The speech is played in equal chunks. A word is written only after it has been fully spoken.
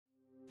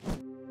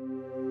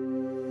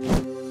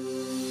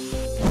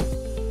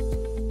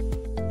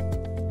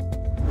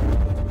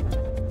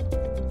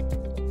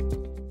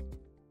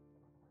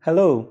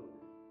Hello,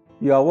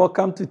 you are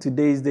welcome to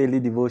today's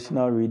daily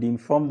devotional reading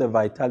from the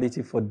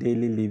Vitality for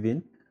Daily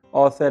Living,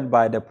 authored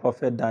by the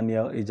Prophet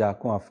Daniel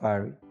Agyarko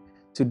Afari.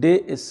 Today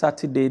is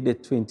Saturday, the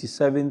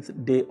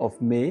 27th day of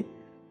May,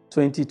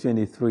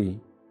 2023,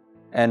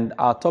 and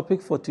our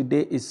topic for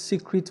today is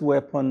Secret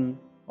Weapon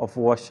of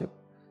Worship.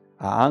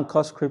 Our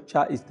anchor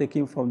scripture is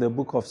taken from the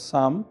book of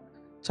Psalm,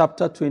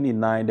 chapter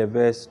 29, the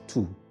verse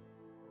 2.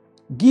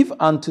 Give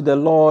unto the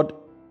Lord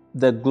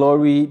the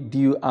glory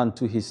due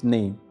unto his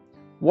name.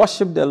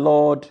 Worship the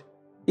Lord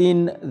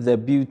in the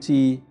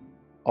beauty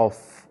of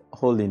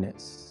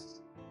holiness.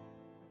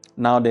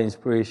 Now the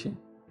inspiration.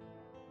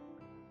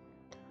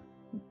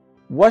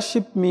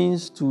 Worship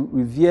means to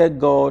revere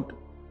God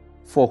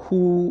for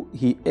who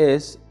he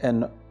is,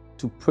 and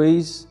to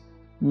praise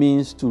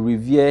means to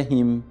revere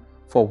him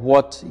for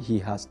what he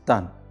has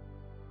done.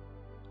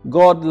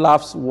 God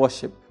loves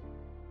worship.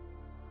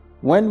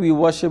 When we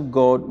worship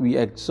God, we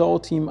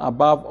exalt him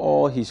above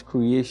all his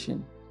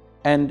creation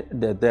and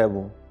the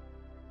devil.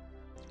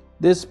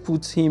 This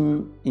puts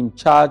him in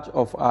charge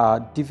of our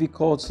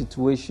difficult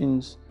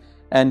situations,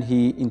 and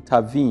he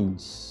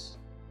intervenes.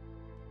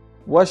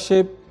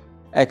 Worship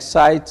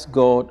excites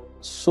God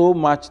so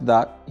much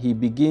that he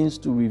begins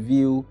to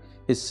reveal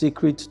his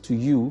secret to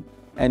you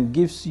and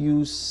gives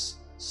you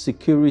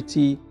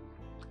security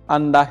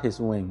under his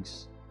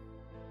wings.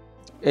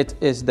 It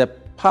is the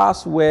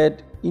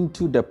password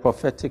into the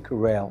prophetic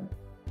realm.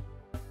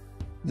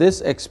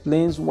 This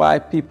explains why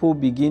people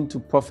begin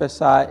to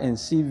prophesy and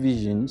see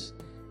visions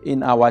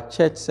in our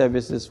church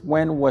services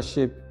when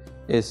worship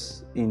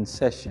is in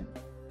session.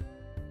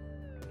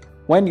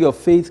 When your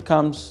faith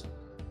comes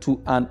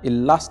to an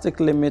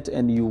elastic limit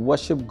and you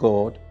worship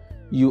God,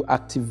 you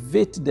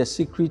activate the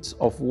secrets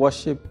of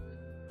worship,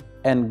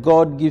 and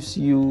God gives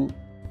you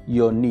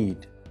your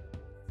need.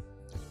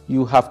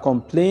 You have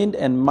complained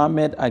and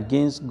murmured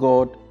against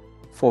God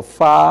for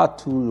far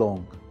too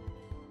long.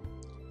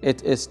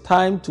 It is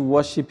time to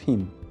worship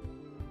him.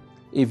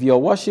 If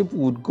your worship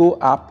would go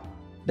up,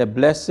 the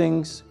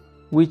blessings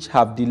which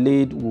have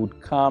delayed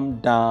would come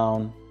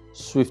down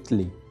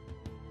swiftly.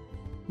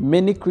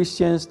 Many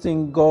Christians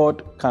think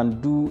God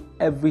can do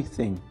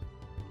everything.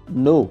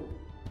 No,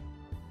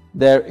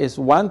 there is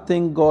one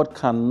thing God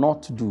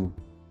cannot do,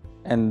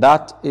 and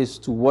that is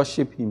to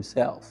worship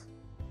himself.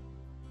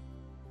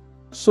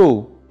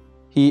 So,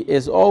 he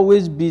is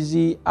always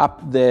busy up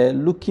there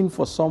looking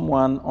for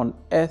someone on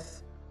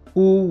earth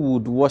who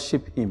would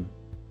worship him.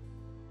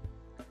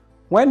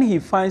 When he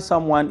finds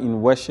someone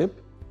in worship,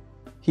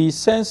 he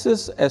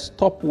senses a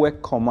stop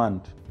work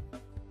command,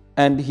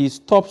 and he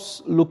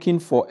stops looking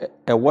for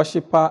a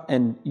worshiper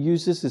and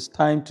uses his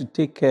time to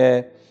take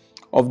care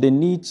of the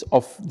needs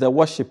of the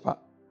worshiper.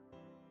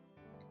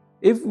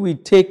 If we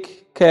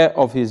take care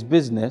of his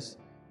business,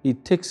 he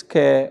takes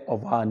care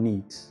of our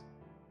needs.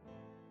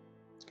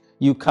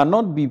 You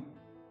cannot be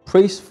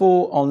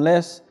praiseful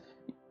unless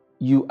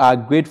you are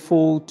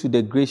grateful to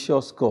the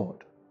gracious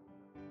God.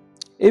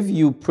 If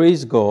you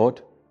praise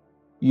God,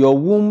 your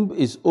womb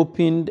is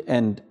opened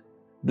and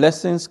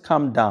blessings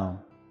come down.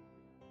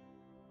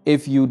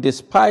 If you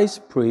despise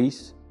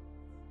praise,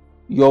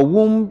 your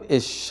womb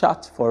is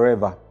shut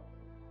forever.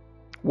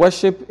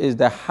 Worship is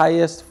the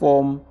highest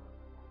form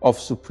of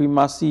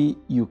supremacy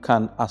you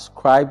can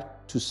ascribe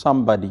to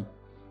somebody,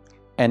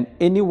 and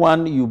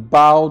anyone you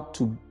bow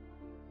to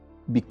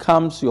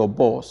becomes your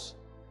boss,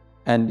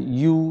 and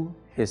you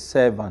his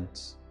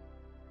servant.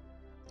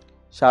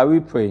 Shall we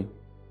pray?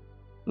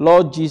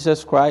 Lord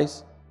Jesus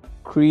Christ,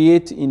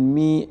 create in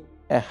me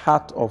a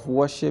heart of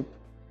worship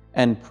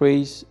and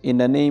praise in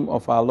the name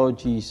of our Lord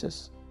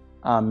Jesus.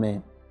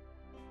 Amen.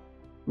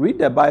 Read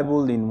the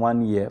Bible in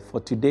 1 year.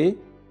 For today,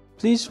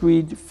 please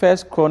read 1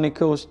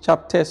 Chronicles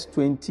chapters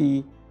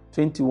 20,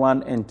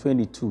 21, and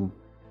 22,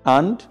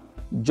 and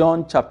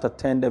John chapter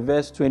 10, the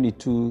verse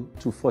 22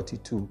 to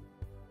 42.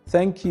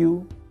 Thank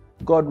you.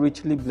 God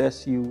richly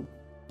bless you,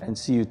 and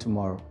see you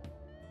tomorrow.